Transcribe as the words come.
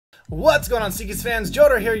What's going on, Seakings fans?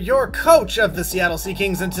 Joedor here, your coach of the Seattle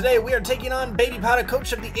Seakings, and today we are taking on BabyPowdahh,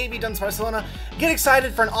 coach of the AV Dunsparcelona. Get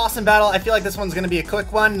excited for an awesome battle. I feel like this one's going to be a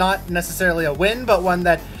quick one, not necessarily a win, but one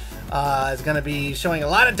that is going to be showing a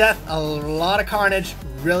lot of death, a lot of carnage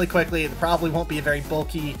really quickly. It probably won't be a very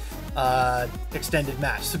bulky extended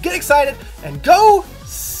match. So get excited and go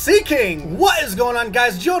Seaking! What is going on,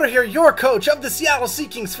 guys? Joedor here, your coach of the Seattle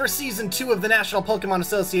Seakings for Season 2 of the National Pokemon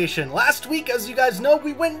Association. Last week, as you guys know,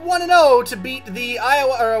 we went 1-0 to beat the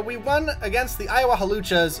we won against the Iowa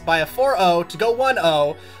Haluchas by a 4-0 to go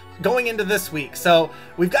 1-0 going into this week. So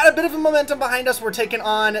we've got a bit of a momentum behind us. We're taking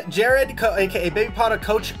on Jared, aka BabyPowdahh,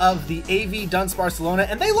 coach of the AV Dunsparcelona,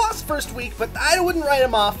 and they lost first week, but I wouldn't write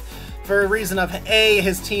him off for a reason of A,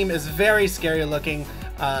 his team is very scary looking.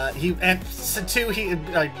 A,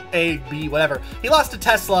 B, whatever. He lost to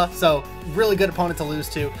Tesla, so really good opponent to lose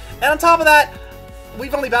to. And on top of that,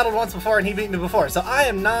 we've only battled once before and he beat me before. So I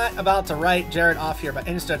am not about to write Jared off here by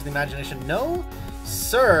any stretch of the imagination. No,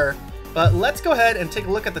 sir. But let's go ahead and take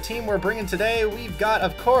a look at the team we're bringing today. We've got,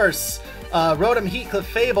 of course, Rotom, Heatcliff,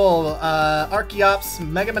 Fable, Archeops,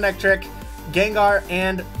 Mega Manectric, Gengar,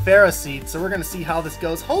 and Ferroseed. So we're going to see how this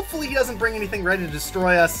goes. Hopefully he doesn't bring anything ready to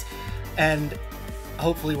destroy us, and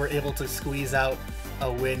hopefully we're able to squeeze out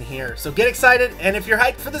a win here. So get excited, and if you're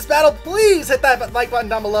hyped for this battle, please hit that like button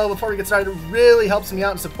down below before we get started. It really helps me out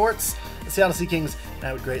and supports the Seattle Seakings, and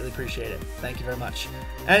I would greatly appreciate it. Thank you very much.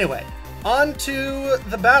 Anyway, on to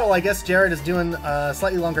the battle. I guess Jared is doing a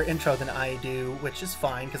slightly longer intro than I do, which is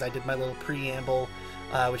fine because I did my little preamble,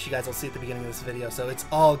 which you guys will see at the beginning of this video, so it's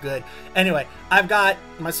all good. Anyway, I've got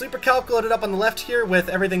my Sleeper Calc loaded up on the left here with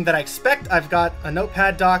everything that I expect. I've got a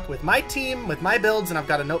notepad doc with my team, with my builds, and I've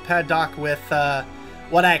got a notepad doc with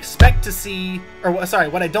what I expect to see, or sorry,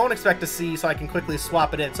 what I don't expect to see, so I can quickly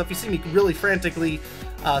swap it in. So if you see me really frantically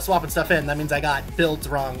swapping stuff in, that means I got builds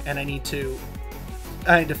wrong, and I need to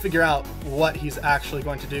figure out what he's actually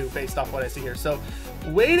going to do based off what I see here. So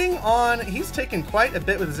waiting on, he's taken quite a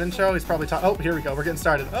bit with his intro. He's probably oh, here we go, we're getting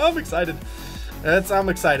started. Oh, I'm excited. I'm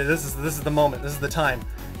excited. This is the moment. This is the time.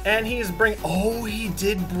 And he's he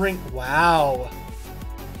did bring, wow.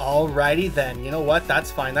 Alrighty then. You know what? That's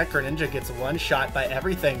fine. That Greninja gets one shot by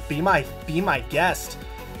everything. Be my guest.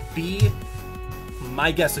 Be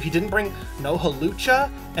my guess. So he didn't bring no Halucha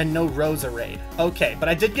and no Roserade. Okay, but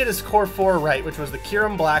I did get his core 4 right, which was the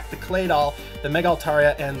Kyurem Black, the Claydol, the Mega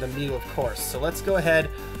Altaria, and the Mew, of course. So let's go ahead,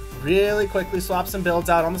 really quickly swap some builds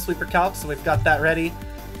out on the Sleeper Calc. So we've got that ready.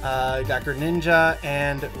 We got Greninja,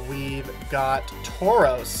 and we've got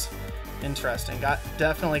Tauros. Interesting.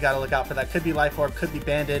 Definitely got to look out for that. Could be Life Orb, could be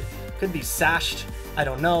Banded, could be Sashed. I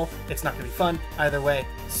don't know. It's not going to be fun either way.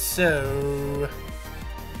 So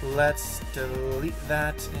let's delete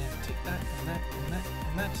that and take that and that and that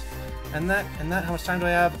and that and that and that. How much time do I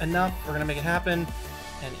have? Enough. We're gonna make it happen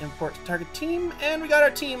and import to target team, and we got our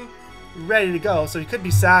team ready to go. So he could be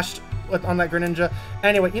sashed on that Greninja.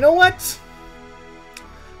 Anyway, you know what?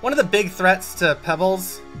 One of the big threats to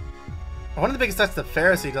Pebbles, or one of the biggest threats to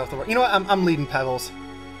Ferroseed off the work. You know what? I'm leading Pebbles.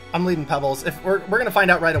 I'm leading Pebbles. If we're gonna find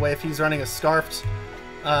out right away if he's running a Scarfed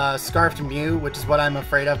Mew, which is what I'm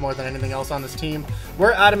afraid of more than anything else on this team.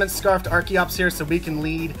 We're adamant Scarfed Archeops here, so we can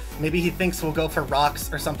lead. Maybe he thinks we'll go for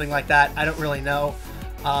rocks or something like that. I don't really know.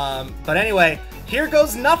 But anyway, here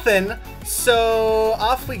goes nothing. So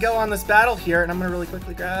off we go on this battle here, and I'm gonna really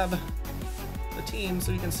quickly grab the team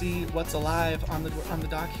so you can see what's alive on the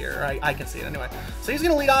dock here. I can see it anyway. So he's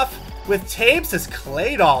gonna lead off with Tabes as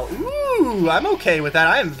Claydol. Ooh, I'm okay with that.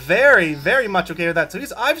 I am very, very much okay with that. So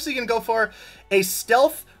he's obviously gonna go for a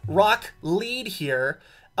Stealth Rock lead here.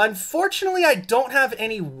 Unfortunately, I don't have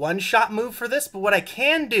any one-shot move for this, but what I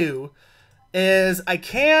can do is I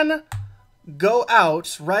can go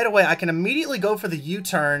out right away. I can immediately go for the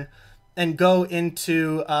U-turn and go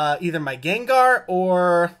into either my Gengar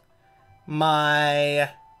or my...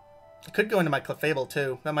 I could go into my Clefable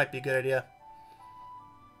too. That might be a good idea.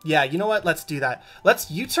 Yeah, you know what? Let's do that. Let's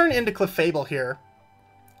U-turn into Clefable here,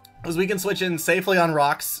 because we can switch in safely on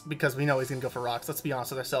rocks, because we know he's going to go for rocks. Let's be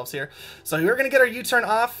honest with ourselves here. So we're going to get our U-turn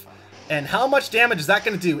off, and how much damage is that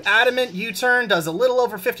going to do? Adamant U-turn does a little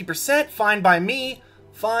over 50%. Fine by me.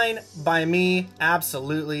 Fine by me.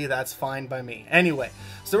 Absolutely, that's fine by me. Anyway,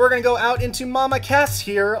 so we're going to go out into Mama Cass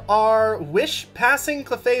here, our Wish passing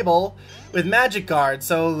Clefable with Magic Guard.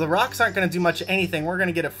 So the rocks aren't going to do much of anything. We're going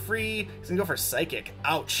to get a free... He's going to go for Psychic.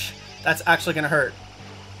 Ouch. That's actually going to hurt.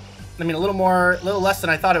 I mean, a little less than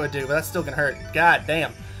I thought it would do, but that's still gonna hurt. God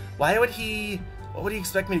damn. Why would he... What would he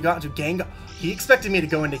expect me to go into Gengar? He expected me to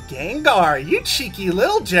go into Gengar. You cheeky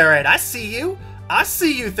little Jared. I see you. I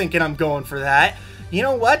see you thinking I'm going for that. You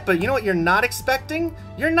know what? But you know what you're not expecting?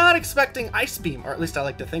 You're not expecting Ice Beam, or at least I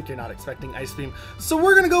like to think you're not expecting Ice Beam. So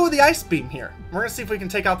we're going to go with the Ice Beam here. We're going to see if we can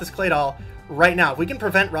take out this Claydol right now. If we can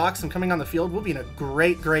prevent rocks from coming on the field, we'll be in a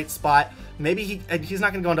great spot. Maybe he's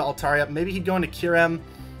not going to go into Altaria. Maybe he'd go into Kyurem.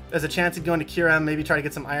 There's a chance he'd go into Kyurem, maybe try to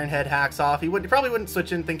get some Iron Head hacks off. He probably wouldn't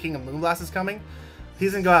switch in thinking a Moonblast is coming.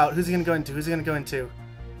 He's going to go out. Who's he going to go into? Who's he going to go into?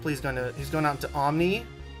 Please he's going out into Omni.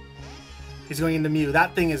 He's going into Mew.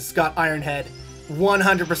 That thing has got Iron Head.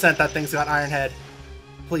 100% that thing's got Iron Head.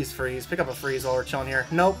 Please freeze. Pick up a freeze while we're chilling here.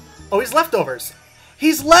 Nope. Oh, he's leftovers.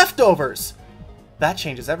 He's leftovers. That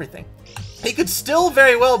changes everything. He could still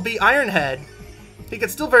very well be Iron Head. He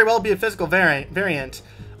could still very well be a physical variant.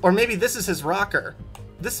 Or maybe this is his rocker.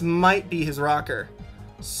 This might be his rocker.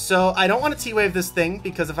 So I don't want to T-Wave this thing,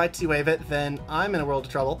 because if I T-Wave it, then I'm in a world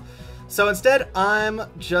of trouble. So instead, I'm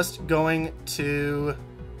just going to...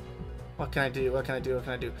 What can I do? What can I do? What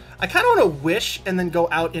can I do? I kind of want to wish and then go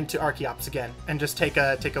out into Archeops again and just take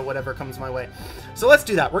a whatever comes my way. So let's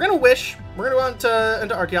do that. We're going to wish. We're going to go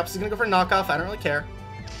into Archeops. He's going to go for knockoff. I don't really care.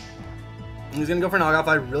 He's going to go for knockoff.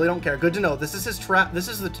 I really don't care. Good to know. This is his trap. This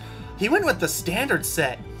is the... He went with the standard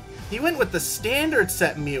set. He went with the standard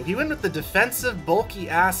set Mew. He went with the defensive,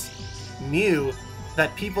 bulky-ass Mew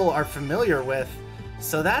that people are familiar with.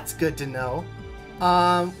 So that's good to know.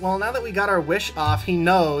 Well, now that we got our wish off, he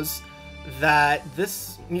knows that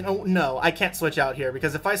this, you know, no, I can't switch out here,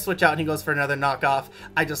 because if I switch out and he goes for another knockoff,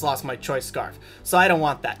 I just lost my choice scarf. So I don't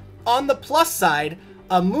want that. On the plus side,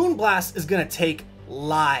 a Moonblast is going to take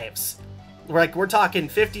lives. We're talking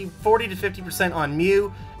 40 to 50% on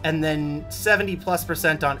Mew, and then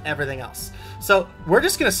 70+% on everything else. So we're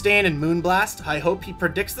just going to stand in Moonblast. I hope he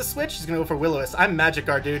predicts the switch. He's going to go for Will-O-Wisp. I'm Magic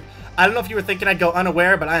Guard, dude. I don't know if you were thinking I'd go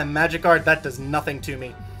unaware, but I am Magic Guard. That does nothing to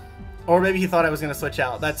me. Or maybe he thought I was going to switch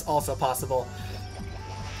out. That's also possible.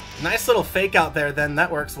 Nice little fake out there, then. That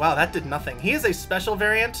works. Wow, that did nothing. He is a special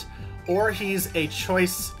variant, or he's a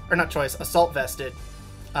choice, or not choice, assault vested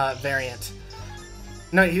variant.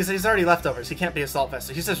 No, he's already leftovers. He can't be assault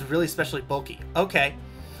vested. He's just really specially bulky. Okay.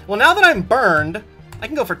 Well, now that I'm burned, I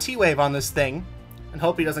can go for T-Wave on this thing and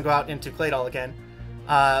hope he doesn't go out into Claydol again.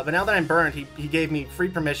 But now that I'm burned, he gave me free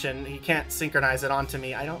permission. He can't synchronize it onto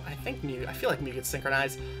me. I feel like Mew gets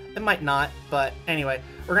synchronized. It might not, but anyway,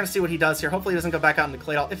 we're going to see what he does here. Hopefully he doesn't go back out into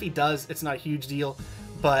Claydol. If he does, it's not a huge deal.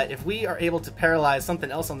 But if we are able to paralyze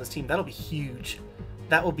something else on this team, that'll be huge.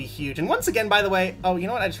 That will be huge. And once again, by the way, oh, you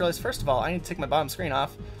know what? I just realized, first of all, I need to take my bottom screen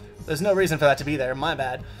off. There's no reason for that to be there. My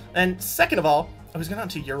bad. And second of all, I was going on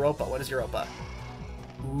to Europa. What is Europa?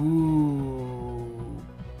 Ooh,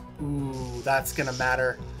 that's gonna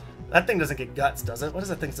matter. That thing doesn't get guts, does it? What is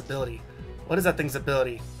that thing's ability? What is that thing's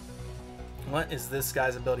ability? What is this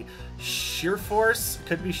guy's ability? Sheer Force?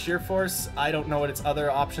 Could be Sheer Force. I don't know what its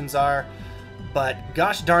other options are. But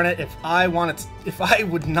gosh darn it, if I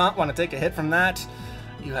would not want to take a hit from that,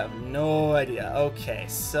 you have no idea. Okay,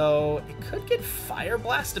 so it could get Fire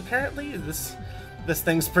Blast apparently. This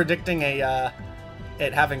thing's predicting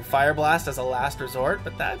it having Fire Blast as a last resort,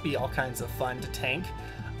 but that'd be all kinds of fun to tank.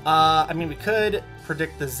 I mean, we could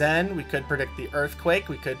predict the Zen, we could predict the Earthquake,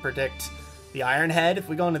 we could predict the Iron Head. If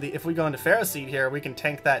we go into Pharaoh Seed here, we can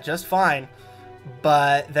tank that just fine.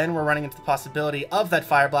 But then we're running into the possibility of that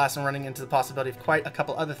Fire Blast and running into the possibility of quite a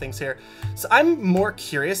couple other things here. So I'm more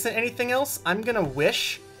curious than anything else. I'm gonna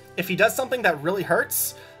wish if he does something that really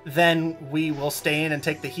hurts, then we will stay in and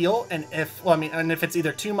take the heal. And if, well, I mean, and if it's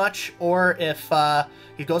either too much or if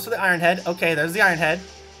he goes for the Iron Head. Okay, there's the Iron Head.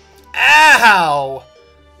 Ow!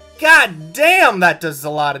 God damn, that does a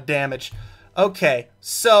lot of damage. Okay,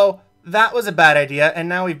 so that was a bad idea, and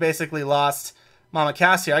now we've basically lost Mama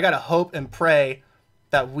Cass here. I gotta hope and pray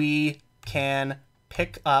that we can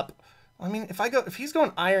pick up. I mean, if he's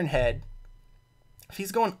going Iron Head,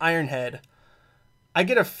 I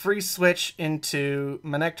get a free switch into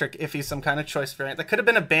Manectric if he's some kind of choice variant. That could have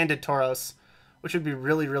been a Banded Tauros, which would be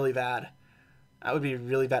really, really bad. That would be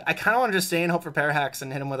really bad. I kind of want to just stay and hope for Parahacks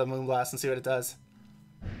and hit him with a Moonblast and see what it does.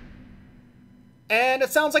 And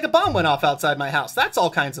it sounds like a bomb went off outside my house. That's all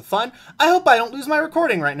kinds of fun. I hope I don't lose my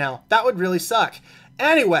recording right now. That would really suck.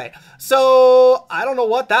 Anyway, so I don't know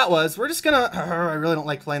what that was. We're just gonna... I really don't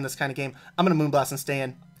like playing this kind of game. I'm gonna Moonblast and stay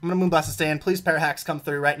in. Please, Parahacks, come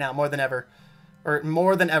through right now, more than ever. Or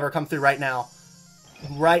more than ever, come through right now.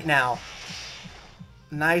 Right now.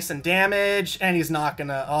 Nice and damage, and he's not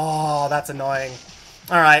gonna... Oh, that's annoying.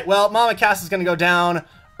 Alright, well, Mama Cass is gonna go down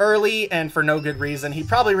early and for no good reason. He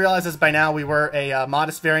probably realizes by now we were a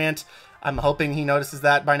modest variant. I'm hoping he notices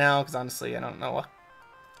that by now, because honestly, I don't know.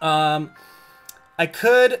 I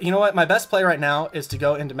could... You know what? My best play right now is to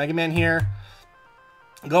go into Mega Man here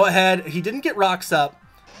Go ahead. He didn't get rocks up,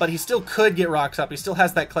 but he still could get rocks up. He still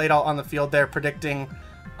has that Claydol on the field there, predicting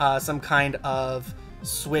some kind of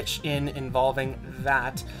switch in involving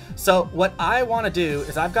that. So what I want to do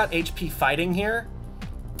is I've got HP fighting here.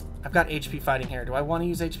 Do I want to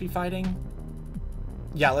use HP fighting?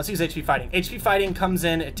 Yeah, let's use HP fighting. HP fighting comes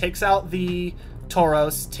in, it takes out the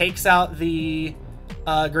Tauros, takes out the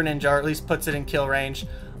Greninja, or at least puts it in kill range.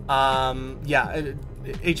 Yeah,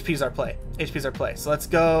 HP's our play. HP's our play. So let's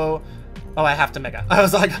go. Oh, I have to Mega. I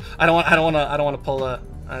was like, I don't want to pull a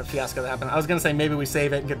fiasco that happened. I was gonna say maybe we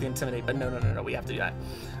save it and get the Intimidate, but no, we have to do that.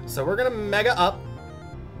 So we're gonna Mega up.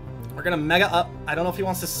 I don't know if he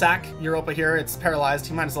wants to sack Europa here. It's paralyzed.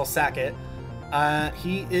 He might as well sack it.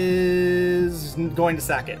 He is going to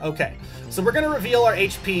sack it. Okay. So we're going to reveal our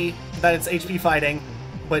HP, that it's HP fighting,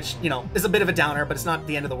 which, you know, is a bit of a downer, but it's not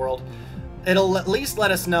the end of the world. It'll at least let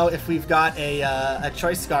us know if we've got a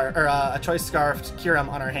Choice Scarf, or a Choice Scarfed Kyurem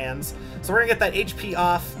on our hands. So we're going to get that HP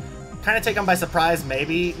off. Kind of take him by surprise,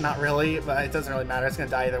 maybe. Not really, but it doesn't really matter. It's going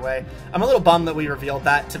to die either way. I'm a little bummed that we revealed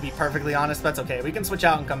that, to be perfectly honest, but that's okay. We can switch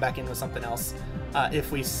out and come back in with something else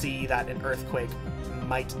if we see that an Earthquake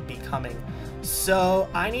might be coming. So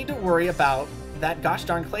I need to worry about that gosh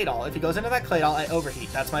darn Claydol. If he goes into that Claydol, I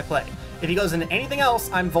overheat. That's my play. If he goes into anything else,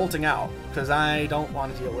 I'm volting out, because I don't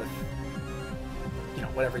want to deal with, you know,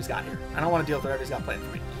 whatever he's got here. I don't want to deal with whatever he's got playing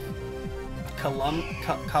for me.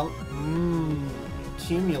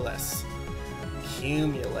 Cumulus.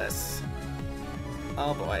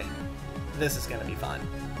 Oh boy. This is gonna be fun.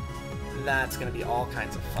 That's gonna be all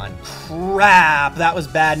kinds of fun. Crap! That was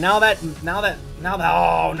bad. Now that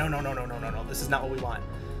oh no. This is not what we want.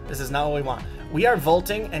 This is not what we want. We are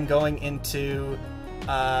volting and going into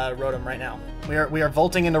Rotom right now. We are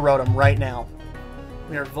volting into Rotom right now.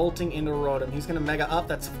 We are volting into Rotom. He's gonna Mega up.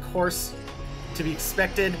 That's of course to be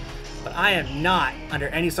expected. But I am not, under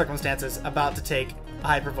any circumstances, about to take a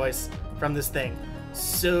Hyper Voice from this thing.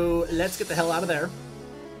 So let's get the hell out of there.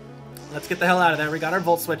 We got our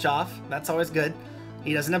Volt Switch off. That's always good.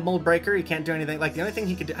 He doesn't have Mold Breaker. He can't do anything. Like, the only thing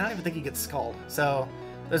he could do, I don't even think he gets Scald. So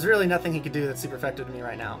there's really nothing he could do that's super effective to me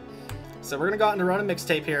right now. So we're going to go out into Rotom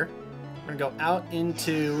Mixtape here. We're going to go out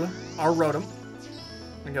into our Rotom.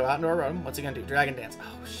 What's he going to do? Dragon Dance.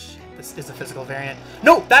 Oh, shit. This is a physical variant.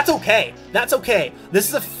 No, that's okay. That's okay.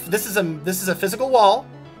 This is a physical wall.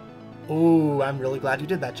 Ooh, I'm really glad you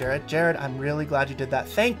did that, Jared. Jared, I'm really glad you did that.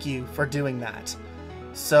 Thank you for doing that.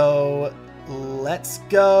 So let's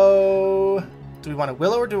go. Do we want a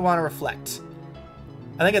Willow or do we want to Reflect?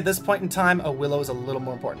 I think at this point in time, a Willow is a little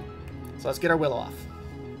more important. So let's get our Willow off.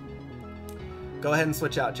 Go ahead and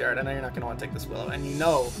switch out, Jared. I know you're not going to want to take this Willow, and you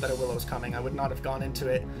know that a Willow is coming. I would not have gone into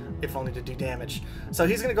it if only to do damage. So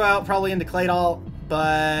he's going to go out probably into Claydol,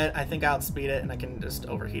 but I think I outspeed it, and I can just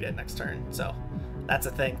overheat it next turn. So that's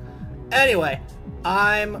a thing. Anyway,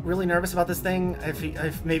 I'm really nervous about this thing.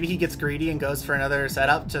 If maybe he gets greedy and goes for another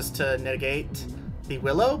setup just to negate the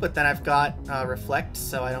Willow, but then I've got Reflect,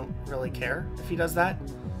 so I don't really care if he does that.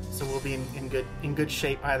 So we'll be in good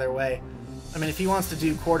shape either way. I mean, if he wants to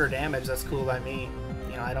do quarter damage, that's cool by me.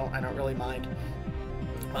 You know, I don't really mind.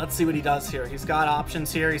 Let's see what he does here. He's got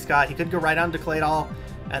options here. He could go right on to Claydol,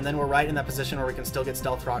 and then we're right in that position where we can still get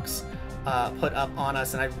Stealth Rocks put up on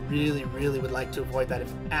us, and I really would like to avoid that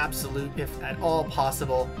if at all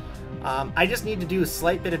possible. I just need to do a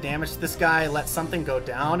slight bit of damage to this guy, let something go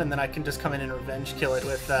down, and then I can just come in and revenge kill it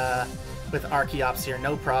with Archeops here,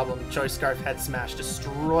 no problem. Choice Scarf Head Smash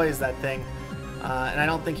destroys that thing. And I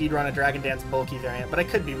don't think he'd run a Dragon Dance bulky variant, but I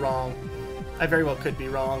could be wrong. I very well could be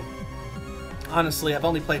wrong. Honestly, I've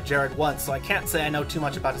only played Jared once, so I can't say I know too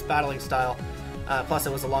much about his battling style. Plus,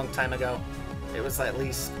 it was a long time ago. It was at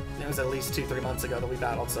least 2-3 months ago that we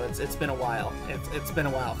battled, so it's been a while. It's been a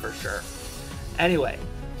while for sure. Anyway,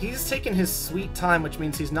 he's taken his sweet time, which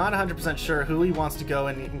means he's not 100% sure who he wants to go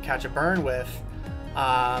and catch a burn with.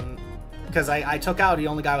 Because I took out the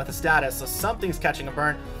only guy with a status, so something's catching a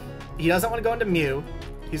burn. He doesn't want to go into Mew.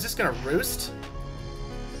 He's just going to Roost?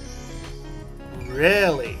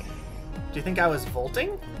 Really? Do you think I was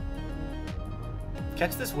volting?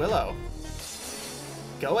 Catch this Willow.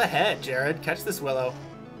 Go ahead, Jared. Catch this Willow.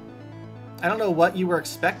 I don't know what you were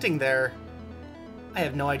expecting there. I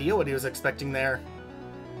have no idea what he was expecting there.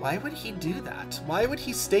 Why would he do that? Why would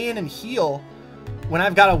he stay in and heal when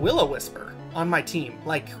I've got a Will-O-Wisper on my team?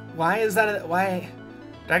 Like, why is that? Why?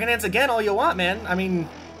 Dragon Dance again all you want, man. I mean,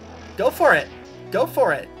 go for it. Go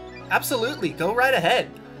for it. Absolutely. Go right ahead.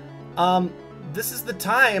 This is the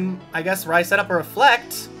time, I guess, where I set up a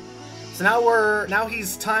Reflect. So now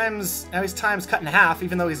he's times cut in half,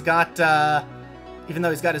 even though he's got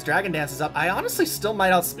his Dragon Dances up. I honestly still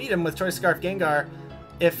might outspeed him with Choice Scarf Gengar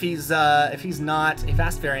if he's not a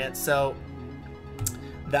fast variant. So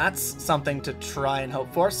that's something to try and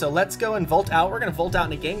hope for. So let's go and Volt out. We're going to Volt out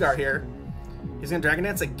into Gengar here. He's going to Dragon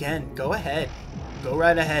Dance again. Go ahead. Go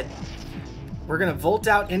right ahead. We're going to Volt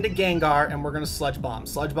out into Gengar, and we're going to Sludge Bomb.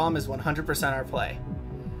 Sludge Bomb is 100% our play.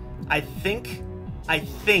 I think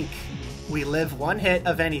we live one hit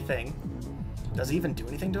of anything. Does he even do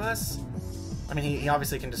anything to us? I mean, he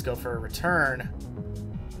obviously can just go for a return.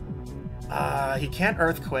 He can't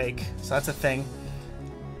Earthquake, so that's a thing.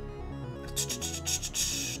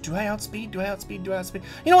 Do I outspeed? Do I outspeed? Do I outspeed?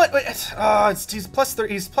 You know what? Wait, he's +3.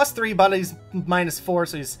 He's +3, but he's -4,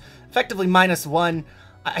 so he's effectively -1.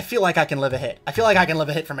 I feel like I can live a hit. I feel like I can live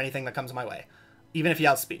a hit from anything that comes my way, even if he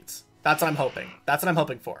outspeeds. That's what I'm hoping. That's what I'm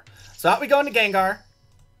hoping for. So out we go into Gengar.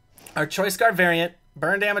 Our Choice Scarf variant.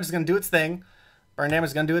 Burn damage is going to do its thing. Burn damage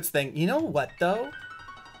is going to do its thing. You know what, though?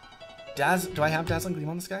 Do I have Dazzling Gleam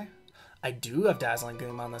on this guy? I do have Dazzling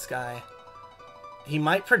Gleam on this guy. He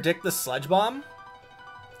might predict the Sludge Bomb.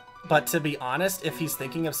 But to be honest, if he's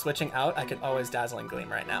thinking of switching out, I could always Dazzling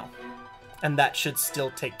Gleam right now. And that should still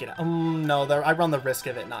take it out. No, I run the risk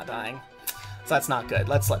of it not dying. So that's not good.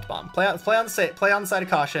 Let's Sludge Bomb. Play on the side of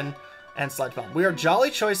caution and Sludge Bomb. We are Jolly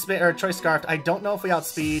Choice Scarfed. I don't know if we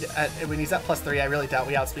outspeed. When he's at +3, I really doubt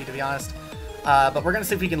we outspeed, to be honest. But we're going to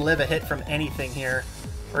see if we can live a hit from anything here.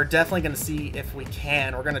 We're definitely going to see if we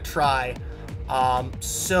can. We're going to try.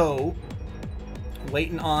 So,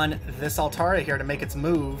 waiting on this Altaria here to make its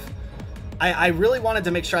move. I really wanted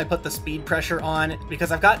to make sure I put the speed pressure on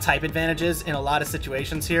because I've got type advantages in a lot of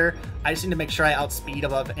situations here. I just need to make sure I outspeed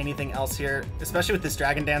above anything else here, especially with this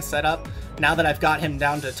Dragon Dance setup. Now that I've got him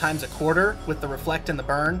down to ×1/4 with the Reflect and the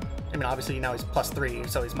Burn. I mean, obviously now he's +3,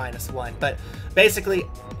 so he's -1. But basically,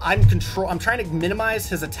 I'm trying to minimize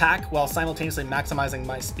his attack while simultaneously maximizing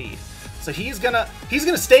my speed. So he's gonna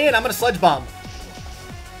stay in. I'm gonna Sludge Bomb.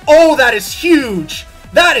 Oh, that is huge!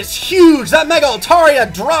 That is huge! That Mega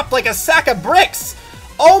Altaria dropped like a sack of bricks!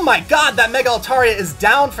 Oh my god, that Mega Altaria is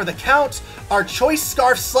down for the count. Our Choice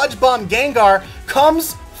Scarf Sludge Bomb Gengar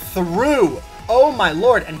comes through. Oh my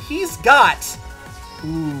lord, and he's got...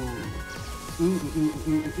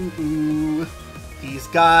 He's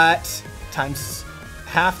got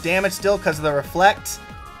 ×half damage still because of the Reflect.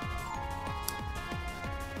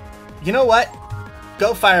 You know what?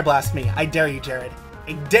 Go Fire Blast me. I dare you, Jared.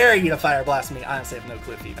 I dare you to Fire Blast me. I honestly have no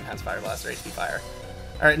clue if he even has Fire Blast or HP Fire.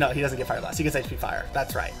 Or no, he doesn't get Fire Blast. He gets HP Fire.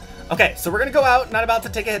 That's right. Okay, so we're going to go out. Not about to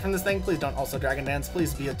take a hit from this thing. Please don't also Dragon Dance.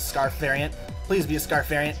 Please be a Scarf variant. Please be a Scarf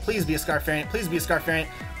variant. Please be a Scarf variant. Please be a Scarf variant.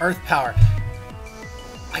 Earth Power.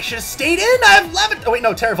 I should have stayed in. I have 11. Oh, wait,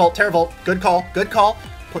 no. Terravolt. Terravolt. Good call. Good call.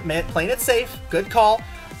 Playing it safe. Good call.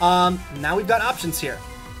 Now we've got options here.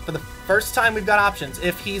 For the first time, we've got options.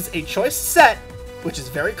 If he's a choice set, which is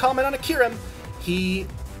very common on a Kyurem, he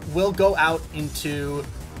will go out into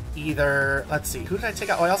either... Let's see. Who did I take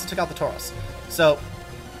out? Oh, I also took out the Tauros. So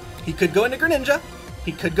he could go into Greninja.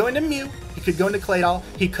 He could go into Mew. He could go into Claydol.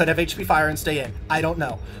 He could have HP Fire and stay in. I don't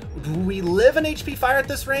know. Do we live in HP Fire at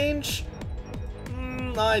this range?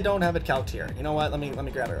 I don't have it calced here. You know what? Let me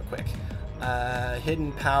grab it real quick.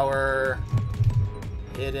 Hidden Power.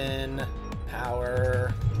 Hidden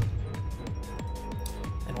Power.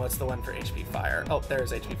 And what's the one for HP Fire? Oh,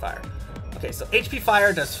 there's HP Fire. Okay, so HP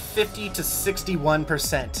Fire does 50 to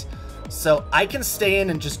 61%. So I can stay in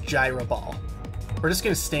and just Gyro Ball. We're just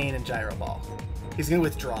going to stay in and Gyro Ball. He's going to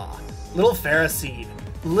withdraw. Little Ferroseed.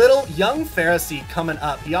 Little young Ferroseed coming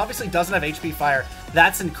up. He obviously doesn't have HP Fire.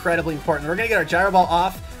 That's incredibly important. We're going to get our Gyro Ball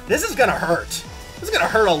off. This is going to hurt. This is going to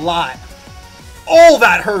hurt a lot. Oh,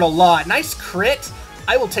 that hurt a lot. Nice crit.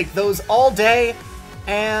 I will take those all day.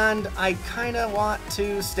 And I kind of want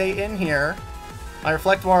to stay in here. My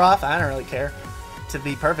Reflect wore off. I don't really care. To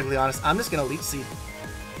be perfectly honest, I'm just going to Leech Seed.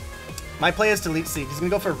 My play is to Leech Seed. He's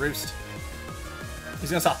going to go for a Roost.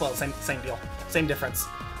 He's going to Soft Blow. Same deal. Same difference.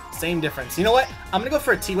 Same difference. You know what? I'm going to go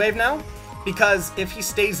for a T-Wave now. Because if he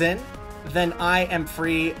stays in, then I am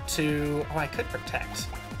free to... Oh, I could Protect.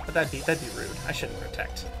 But that'd be rude. I shouldn't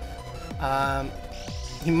Protect.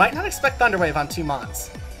 He might not expect Thunder Wave on 2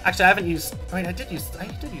 Mons. Actually, I haven't used... Wait, I did use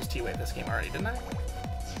T-Wave this game already, didn't I?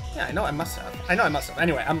 Yeah, I know I must have.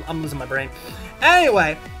 Anyway, I'm losing my brain.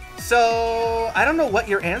 Anyway, so I don't know what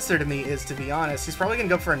your answer to me is, to be honest. He's probably going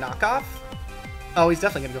to go for a knockoff. Oh, he's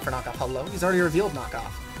definitely going to go for knockoff. Hello? He's already revealed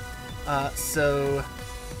knockoff. So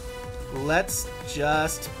let's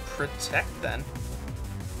just Protect then.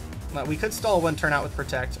 Well, we could stall one turn out with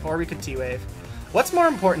Protect, or we could T-Wave. What's more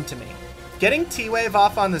important to me? Getting T-Wave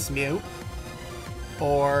off on this Mew,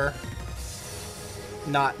 or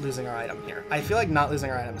not losing our item here? I feel like not losing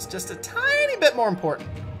our item is just a tiny bit more important.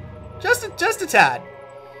 Just a tad.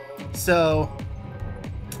 So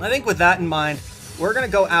I think with that in mind, we're gonna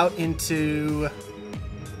go out into.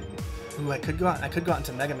 Ooh, I could go out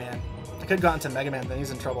into Mega Man. I could go out into Mega Man, then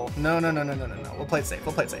he's in trouble. No. We'll play it safe.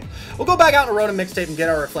 We'll go back out in a Rotom mixtape and get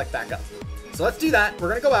our Reflect back up. So let's do that. We're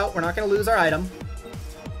gonna go out. We're not gonna lose our item.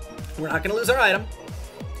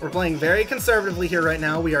 We're playing very conservatively here right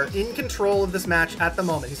now. We are in control of this match at the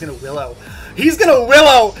moment. He's gonna Willow. He's gonna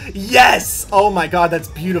Willow! Yes! Oh my god, that's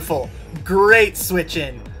beautiful. Great switch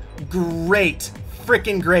in. Great.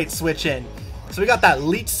 Freaking great switch in. So we got that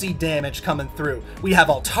Leech Seed damage coming through. We have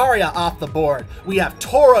Altaria off the board. We have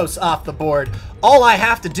Tauros off the board. All I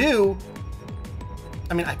have to do...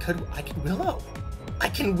 I mean, I can Willow. I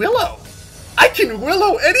can Willow. I can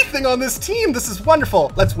Willow anything on this team. This is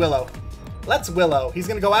wonderful. Let's Willow. Let's Willow. He's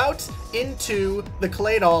gonna go out into the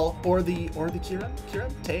Claydol or the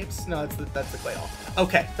Kyurem tapes. No, that's the Claydol.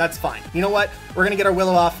 Okay, that's fine. You know what? We're gonna get our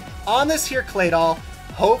Willow off on this here Claydol.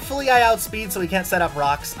 Hopefully I outspeed so we can't set up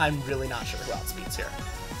rocks. I'm really not sure who outspeeds here.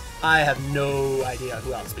 I have no idea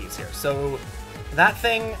who outspeeds here. So that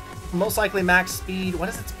thing, most likely max speed. What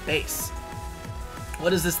is its base?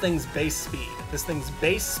 What is this thing's base speed? This thing's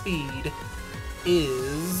base speed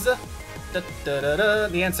is...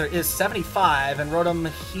 The answer is 75, and Rotom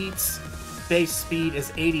Heat's base speed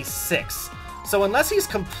is 86. So unless he's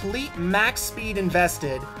complete max speed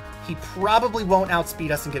invested, he probably won't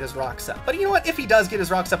outspeed us and get his rocks up. But you know what? If he does get his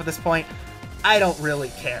rocks up at this point, I don't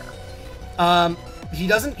really care. He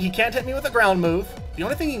can't hit me with a ground move. The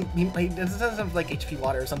only thing he doesn't have like HP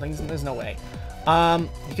water or something. There's no way.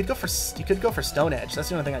 You could go for Stone Edge. That's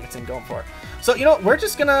the only thing I could see him going for. So you know what? We're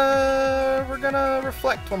gonna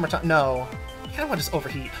Reflect one more time. No, I kind of want to just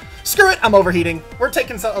overheat. Screw it, I'm overheating. We're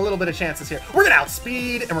taking a little bit of chances here. We're gonna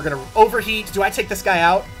outspeed and we're gonna overheat. Do I take this guy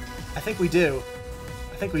out? I think we do.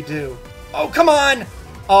 Oh, come on!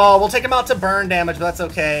 Oh, we'll take him out to burn damage, but that's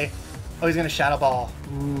okay. Oh, he's gonna Shadow Ball.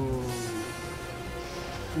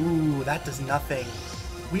 Ooh, that does nothing.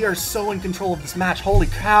 We are so in control of this match. Holy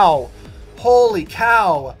cow. Holy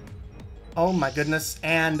cow. Oh my goodness.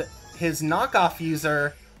 And his knockoff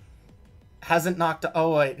user hasn't knocked...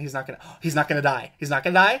 Oh, wait. He's not gonna die. He's not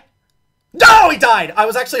gonna die? No, he died! I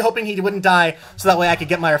was actually hoping he wouldn't die so that way I could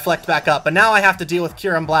get my Reflect back up. But now I have to deal with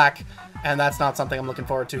Kyurem Black, and that's not something I'm looking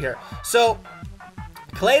forward to here. So,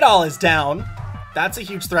 Claydol is down. That's a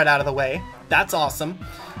huge threat out of the way. That's awesome.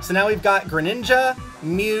 So now we've got Greninja,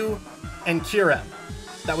 Mew, and Kyurem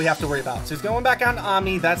that we have to worry about. So he's going back down to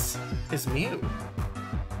Omni. That's his Mew.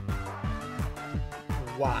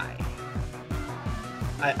 Why?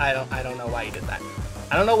 I don't know why he did that.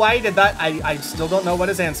 I don't know why he did that. I still don't know what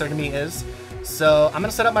his answer to me is. So I'm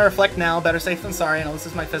gonna set up my Reflect now. Better safe than sorry. I know this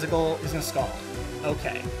is my physical. He's gonna Scald.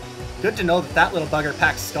 Okay. Good to know that that little bugger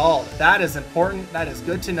packs Scald. That is important. That is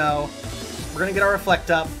good to know. We're gonna get our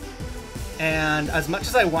Reflect up. And as much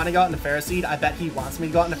as I want to go out into Ferroseed, I bet he wants me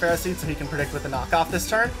to go out into Ferroseed so he can predict with the knockoff this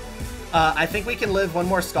turn. I think we can live one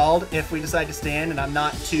more Scald if we decide to stay in, and I'm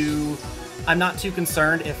not too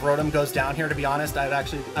concerned if Rotom goes down here, to be honest. I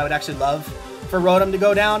would actually love for Rotom to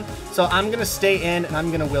go down. So I'm gonna stay in and I'm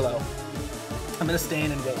gonna Willow. I'm gonna stay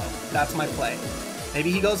in and Willow. That's my play. Maybe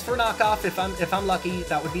he goes for knockoff if I'm lucky.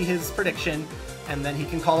 That would be his prediction. And then he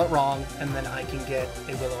can call it wrong, and then I can get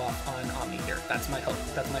a Willow off on Omni here. That's my hope.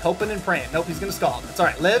 That's my hoping and praying. Nope, he's gonna Scald. That's all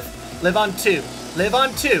right. Live on 2. Live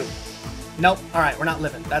on 2. Nope. All right, we're not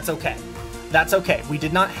living. That's okay. That's okay. We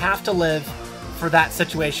did not have to live for that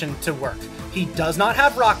situation to work. He does not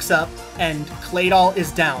have rocks up, and Claydol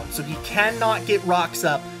is down, so he cannot get rocks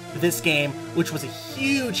up this game, which was a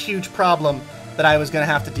huge problem that I was gonna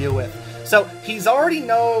have to deal with. So he already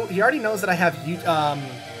knows that I have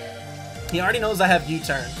He already knows I have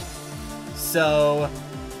U-turn. So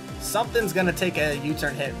something's gonna take a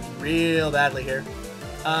U-turn hit real badly here.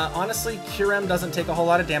 Honestly, Kyurem doesn't take a whole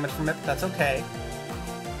lot of damage from it, but that's okay.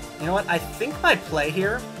 You know what? I think my play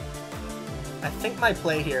here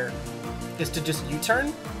is to just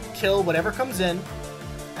U-turn, kill whatever comes in,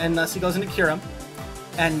 unless he goes into Kyurem,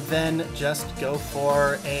 and then just go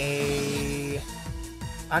for a...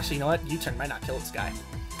 Actually, you know what? U-turn might not kill this guy.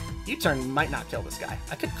 U-turn might not kill this guy.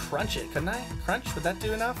 I could Crunch it, couldn't I? Crunch, would that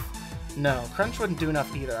do enough? No, Crunch wouldn't do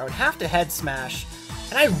enough either. I would have to Head Smash,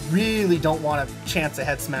 and I really don't want a chance of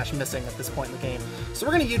Head Smash missing at this point in the game. So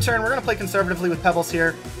we're going to U-turn. We're going to play conservatively with Pebbles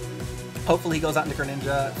here. Hopefully he goes out into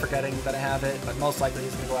Greninja, forgetting that I have it, but most likely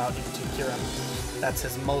he's going to go out into Kyurem. That's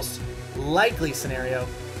his most likely scenario.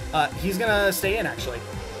 He's going to stay in, actually.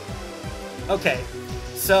 Okay,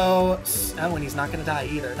 so... Oh, and he's not going to die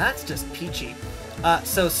either. That's just peachy.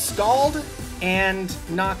 So Scald and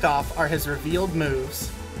Knockoff are his revealed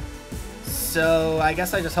moves. So I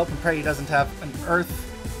guess I just hope and pray he doesn't have an Earth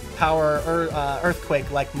power or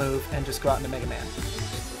Earthquake-like move and just go out into Mega Man.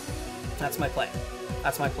 That's my play.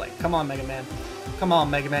 That's my play. Come on, Mega Man. Come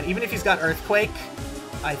on, Mega Man. Even if he's got Earthquake,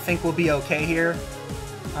 I think we'll be okay here.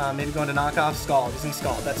 Maybe going to knockoff. Scald. Isn't he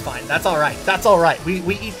Scald? That's fine. That's all right. That's all right.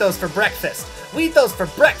 We eat those for breakfast. We eat those for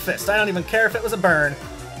breakfast. I don't even care if it was a burn.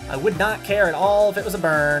 I would not care at all if it was a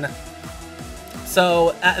burn.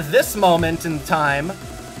 So at this moment in time,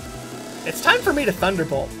 it's time for me to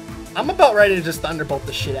Thunderbolt. I'm about ready to just Thunderbolt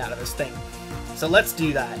the shit out of this thing. So let's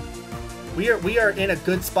do that. We are in a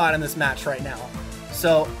good spot in this match right now.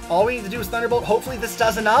 So all we need to do is Thunderbolt. Hopefully this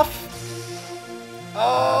does enough.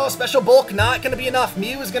 Oh, Special Bulk, not going to be enough.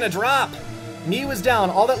 Mew is going to drop. Mew is down.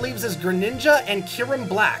 All that leaves is Greninja and Kyurem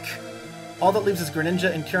Black. All that leaves is Greninja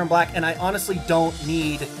and Kyurem Black, and I honestly don't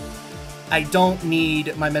need my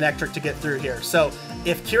Manectric to get through here. So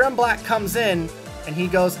if Kyurem Black comes in and he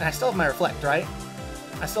goes, and I still have my Reflect, right?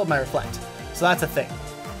 I still have my Reflect. So that's a thing.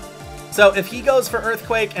 So if he goes for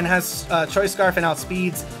Earthquake and has Choice Scarf and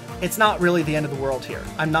outspeeds, it's not really the end of the world here.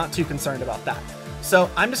 I'm not too concerned about that. So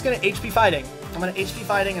I'm just going to HP Fighting. I'm going to HP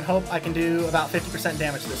Fighting and hope I can do about 50%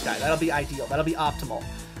 damage to this guy. That'll be ideal. That'll be optimal.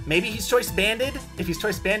 Maybe he's Choice Banded. If he's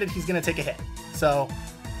Choice Banded, he's going to take a hit. So,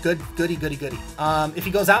 goody. If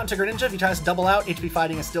he goes out into Greninja, if he tries to double out, HP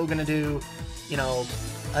Fighting is still going to do, you know,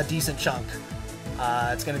 a decent chunk.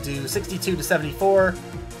 It's going to do 62 to 74,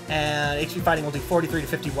 and HP Fighting will do 43 to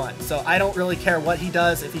 51. So I don't really care what he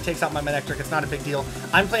does. If he takes out my Manectric, it's not a big deal.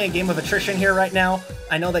 I'm playing a game of attrition here right now.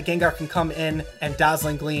 I know that Gengar can come in and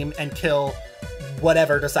Dazzling Gleam and kill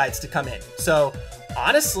whatever decides to come in. So,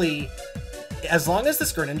 honestly, as long as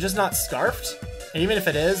this Greninja's not Scarfed, and even if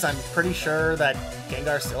it is, I'm pretty sure that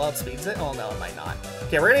Gengar still outspeeds it. Oh, no, it might not.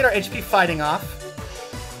 Okay, we're gonna get our HP Fighting off.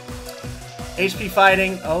 HP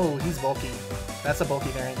Fighting. Oh, he's bulky. That's a bulky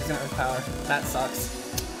variant. He's gonna Earth Power. That sucks.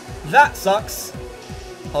 That sucks.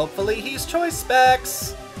 Hopefully he's Choice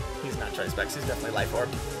Specs. He's not Choice Specs. He's definitely Life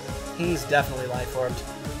Orbed. He's definitely Life Orbed.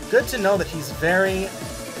 Good to know that he's very...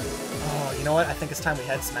 Oh, you know what? I think it's time we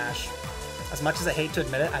Head Smash. As much as I hate to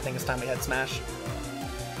admit it, I think it's time we Head Smash.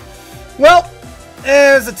 Well,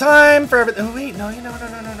 it's a time for everything. Oh, wait. No. We don't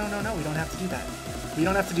have to do that. We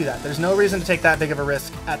don't have to do that. There's no reason to take that big of a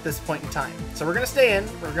risk at this point in time. So we're going to stay in.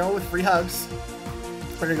 We're going with Free Hugs.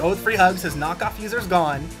 We're going to go with Free Hugs. His knockoff user's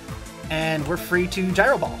gone. And we're free to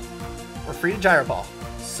Gyro Ball. We're free to Gyro Ball.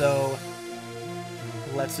 So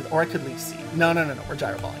let's do... Or I could Leaf Seed. No. We're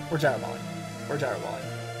Gyro Balling. We're Gyro Balling. We're Gyro Balling.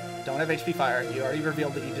 Don't have HP Fire. You already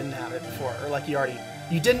revealed that you didn't have it before. Or like you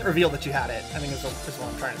didn't reveal that you had it, I think is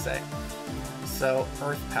what I'm trying to say. So,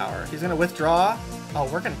 Earth Power. He's going to withdraw. Oh,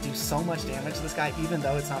 we're going to do so much damage to this guy, even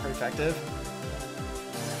though it's not very effective.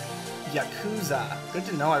 Yakuza. Good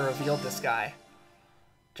to know I revealed this guy.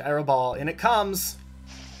 Gyro Ball. In it comes.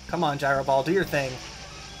 Come on, Gyro Ball. Do your thing.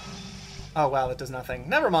 Oh, wow, that does nothing.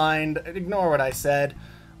 Never mind. Ignore what I said.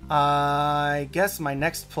 I guess my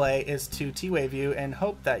next play is to T-Wave you and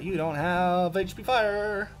hope that you don't have HP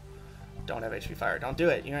Fire. Don't have HP Fire. Don't do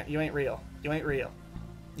it. You ain't real. You ain't real.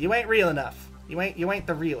 You ain't real enough. You ain't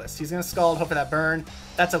the realist. He's gonna Scald, hope for that burn.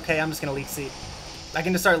 That's okay. I'm just gonna Leech Seed. I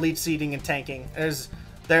can just start Leech Seeding and tanking.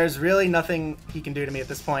 There's really nothing he can do to me at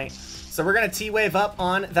this point. So we're gonna T-Wave up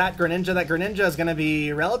on that Greninja. That Greninja is gonna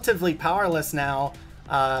be relatively powerless now.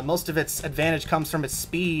 Most of its advantage comes from its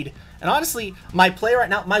speed. And honestly, my play right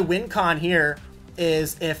now, my win con here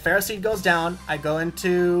is if Ferroseed goes down, I go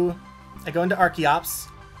into Archeops,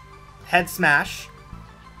 Head Smash,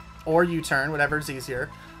 or U-turn, whatever's easier,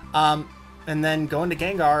 and then go into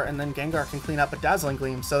Gengar, and then Gengar can clean up a Dazzling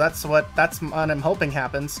Gleam. So that's what I'm hoping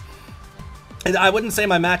happens. I wouldn't say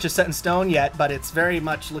my match is set in stone yet, but it's very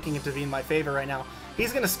much looking to be in my favor right now.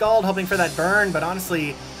 He's going to Scald, hoping for that burn, but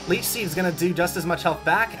honestly, Leech Seed is going to do just as much health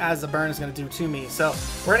back as the burn is going to do to me. So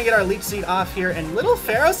we're going to get our Leech Seed off here, and little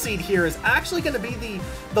Ferroseed here is actually going to be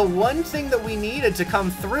the one thing that we needed to come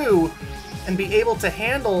through and be able to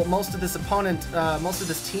handle most of this opponent, most of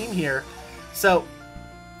this team here. So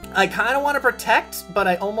I kind of want to protect, but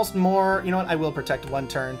I almost more... You know what? I will protect one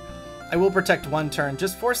turn. I will protect one turn.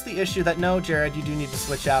 Just force the issue that, no, Jared, you do need to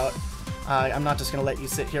switch out. I'm not just going to let you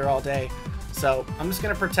sit here all day. So I'm just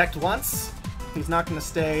going to protect once. He's not going to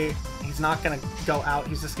stay. He's not going to go out.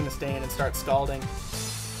 He's just going to stay in and start Scalding.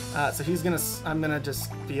 So he's going to... I'm going to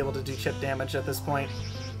just be able to do chip damage at this point.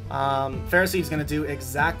 Ferroseed's going to do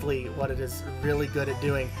exactly what it is really good at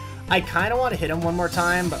doing. I kind of want to hit him one more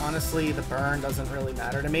time, but honestly, the burn doesn't really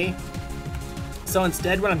matter to me. So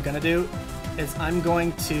instead, what I'm going to do is I'm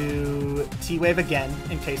going to T-Wave again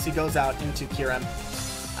in case he goes out into Kyurem.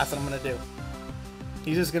 That's what I'm going to do.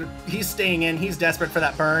 He's staying in. He's desperate for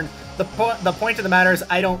that burn. The point of the matter is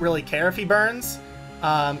I don't really care if he burns.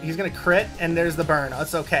 He's going to crit, and there's the burn.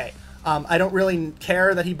 That's okay. I don't really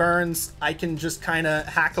care that he burns. I can just kind of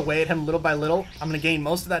hack away at him little by little. I'm going to gain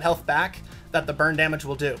most of that health back that the burn damage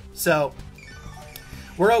will do. So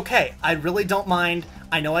we're okay. I really don't mind.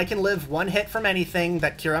 I know I can live one hit from anything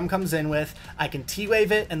that Kyurem comes in with. I can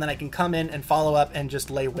T-Wave it, and then I can come in and follow up and just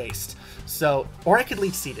lay waste. So, or I could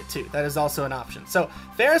Leech Seed it too. That is also an option. So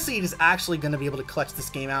Ferroseed is actually going to be able to clutch this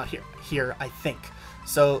game out here, I think.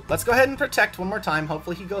 So let's go ahead and protect one more time.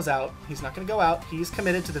 Hopefully he goes out. He's not going to go out. He's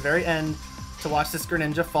committed to the very end to watch this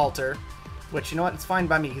Greninja falter, which, you know what? It's fine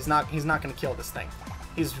by me. He's not going to kill this thing.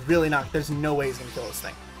 He's really not. There's no way he's going to kill this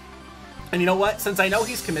thing. And you know what? Since I know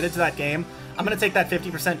he's committed to that game, I'm going to take that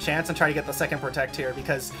 50% chance and try to get the second protect here,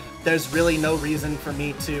 because there's really no reason for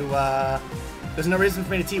me to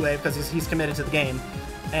T-Wave, because he's committed to the game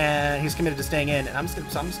and he's committed to staying in, and I'm just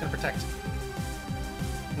going to protect.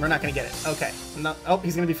 We're not going to get it. Okay. No, oh,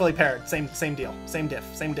 he's going to be fully paired. Same deal. Same diff.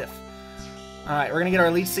 All right, we're going to get our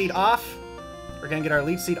Leech Seed off.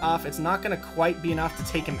 It's not going to quite be enough to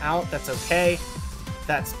take him out. That's okay.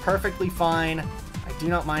 That's perfectly fine. I do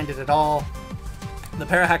not mind it at all. The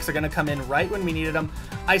Parahacks are going to come in right when we needed them.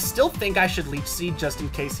 I still think I should Leech Seed just in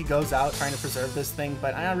case he goes out trying to preserve this thing,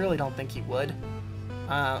 but I really don't think he would.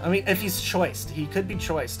 I mean, if he's choiced. He could be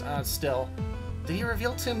choiced still. Did he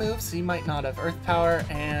reveal 2 moves? He might not have. Earth Power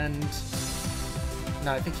and...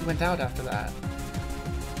 No, I think he went out after that.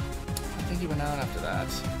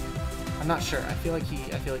 I'm not sure. I feel like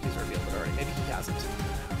he's revealed it already. Maybe he hasn't.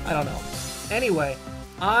 I don't know. Anyway,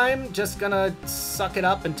 I'm just gonna suck it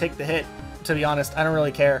up and take the hit. To be honest, I don't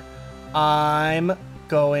really care. I'm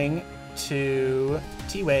going to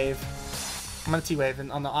T-Wave. I'm gonna T-Wave,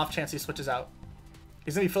 and on the off chance he switches out,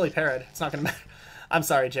 he's gonna be fully parried. It's not gonna matter. I'm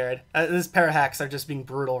sorry, Jared. These Parahacks are just being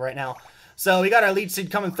brutal right now. So we got our Leech Seed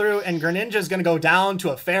coming through, and Greninja is going to go down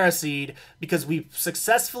to a Ferroseed because we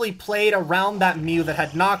successfully played around that Mew that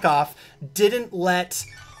had knockoff, didn't let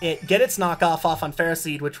it get its knockoff off on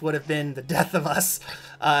Ferroseed, which would have been the death of us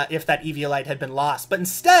if that Eviolite had been lost. But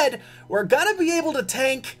instead, we're going to be able to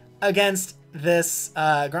tank against this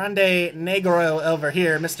Grande Negro over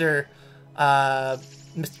here, Mr.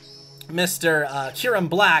 Kyurem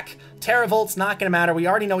Black. Terravolt's not going to matter. We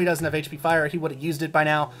already know he doesn't have HP Fire. He would have used it by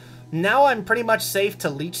now. Now I'm pretty much safe to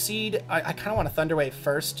Leech Seed. I kind of want to Thunder Wave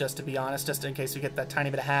first, just to be honest, just in case we get that tiny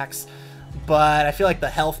bit of hacks. But I feel like the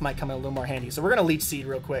health might come in a little more handy. So we're going to Leech Seed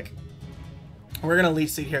real quick. We're going to Leech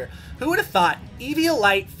Seed here. Who would have thought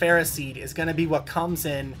Eviolite Ferroseed is going to be what comes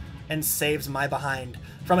in and saves my behind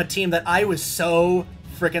from a team that I was so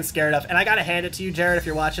freaking scared of? And I got to hand it to you, Jared, if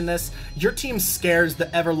you're watching this. Your team scares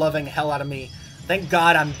the ever-loving hell out of me. Thank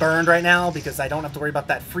God I'm burned right now because I don't have to worry about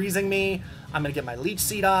that freezing me. I'm going to get my Leech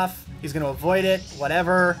Seed off. He's going to avoid it.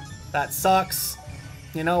 Whatever. That sucks.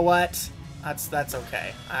 You know what? That's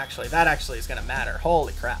okay. Actually, that actually is going to matter.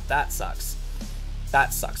 Holy crap. That sucks.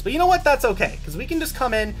 That sucks. But you know what? That's okay. Because we can just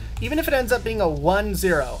come in. Even if it ends up being a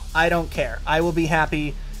 1-0, I don't care. I will be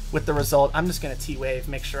happy with the result. I'm just going to T-Wave.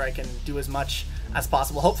 Make sure I can do as much as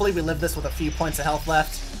possible. Hopefully we live this with a few points of health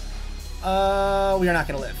left. We are not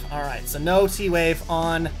going to live. Alright, so no T-Wave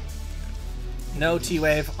on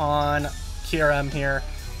Kyurem here.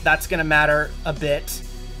 That's going to matter a bit,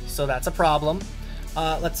 so that's a problem.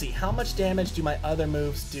 Let's see, how much damage do my other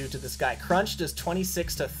moves do to this guy? Crunch does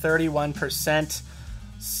 26 to 31%,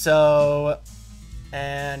 so,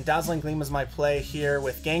 and Dazzling Gleam is my play here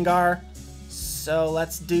with Gengar, so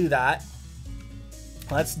let's do that.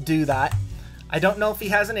 I don't know if he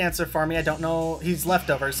has an answer for me. I don't know. He's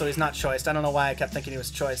leftovers, so he's not choiced. I don't know why I kept thinking he was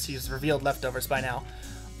choiced. He's revealed leftovers by now.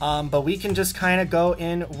 But we can just kind of go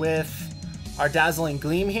in with our Dazzling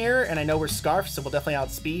Gleam here, and I know we're Scarf, so we'll definitely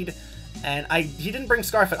outspeed. And he didn't bring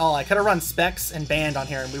Scarf at all. I could have run Specs and Band on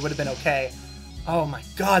here, and we would have been okay. Oh my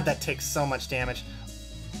god, that takes so much damage.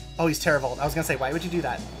 Oh, he's Terravolt. I was going to say, why would you do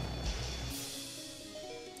that?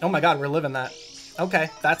 Oh my god, we're living that. Okay,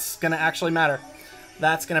 that's going to actually matter.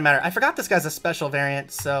 That's going to matter. I forgot this guy's a special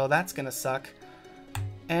variant, so that's going to suck.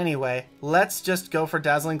 Anyway, let's just go for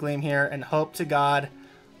Dazzling Gleam here and hope to God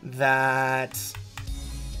that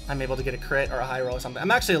I'm able to get a crit or a high roll or something. I'm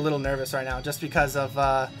actually a little nervous right now just because of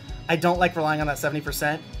I don't like relying on that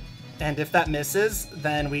 70%. And if that misses,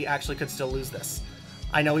 then we actually could still lose this.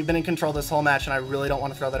 I know we've been in control this whole match, and I really don't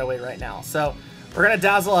want to throw that away right now. So we're going to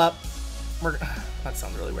Dazzle up. That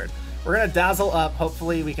sounds really weird. We're going to Dazzle up.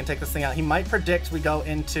 Hopefully we can take this thing out. He might predict we go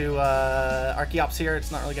into Archeops here.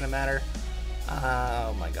 It's not really going to matter.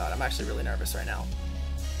 Oh my god, I'm actually really nervous right now.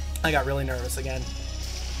 I got really nervous again.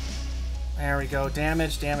 There we go.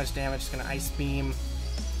 Damage, damage, damage. Just going to Ice Beam.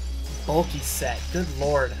 Bulky set. Good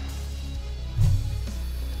lord.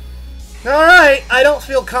 Alright, I don't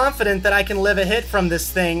feel confident that I can live a hit from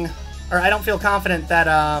this thing. Or I don't feel confident that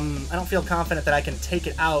I can take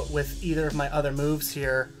it out with either of my other moves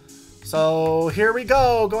here. So here we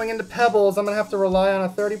go, going into Pebbles. I'm gonna have to rely on a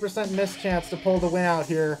 30% miss chance to pull the win out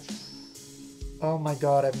here. Oh my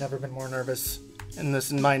god, I've never been more nervous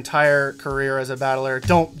in my entire career as a battler.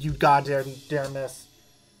 Don't you goddamn dare miss.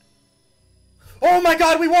 Oh my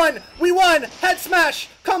god, we won! We won! Head smash!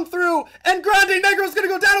 Come through! And Grande Negro's gonna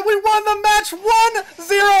go down and we won the match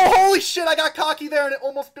 1-0! Holy shit, I got cocky there and it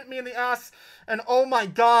almost bit me in the ass. And oh my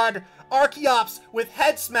god, Archeops with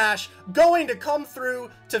head smash going to come through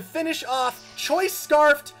to finish off. Choice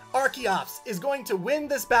Scarfed Archeops is going to win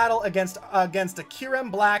this battle against a Kirem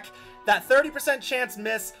Black. That 30% chance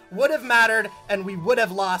miss would have mattered and we would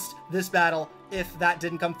have lost this battle if that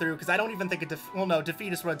didn't come through, because I don't even think well, no,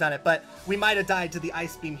 Defeatist would have done it, but we might have died to the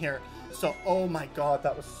Ice Beam here. So, oh my god,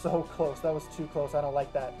 that was so close. That was too close. I don't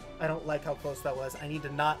like that. I don't like how close that was. I need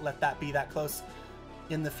to not let that be that close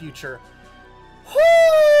in the future.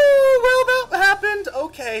 Well, that happened.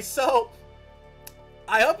 Okay, so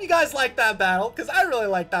I hope you guys liked that battle, because I really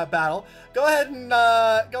liked that battle. Go ahead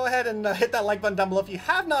and hit that like button down below if you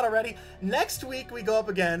have not already. Next week we go up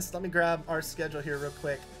against, let me grab our schedule here real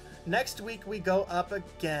quick. Next week we go up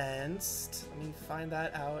against, let me find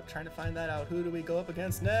that out, trying to find that out. Who do we go up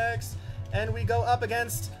against next? And we go up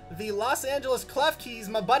against the Los Angeles Clef Keys,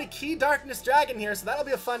 my buddy Key Darkness Dragon here, so that'll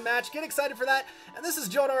be a fun match. Get excited for that. And this is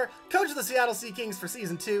Joedor, coach of the Seattle Seakings for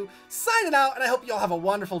Season 2, signing out, and I hope you all have a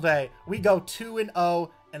wonderful day. We go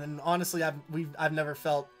 2-0, and then honestly, I've never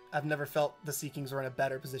felt the Seakings were in a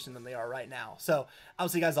better position than they are right now. So I'll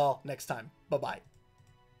see you guys all next time. Bye-bye.